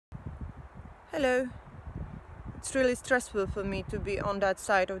Hello. It's really stressful for me to be on that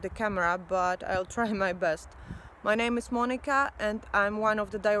side of the camera, but I'll try my best. My name is Monica and I'm one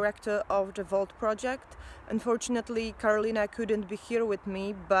of the directors of the Volte project. Unfortunately, Carolina couldn't be here with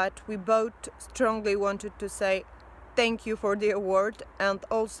me, but we both strongly wanted to say thank you for the award and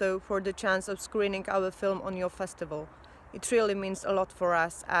also for the chance of screening our film on your festival. It really means a lot for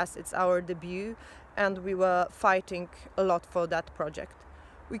us as it's our debut and we were fighting a lot for that project.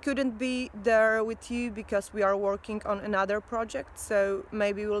 We couldn't be there with you because we are working on another project, so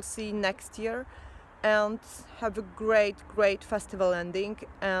maybe we'll see next year and have a great festival ending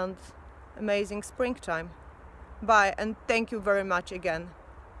and amazing springtime. Bye and thank you very much again.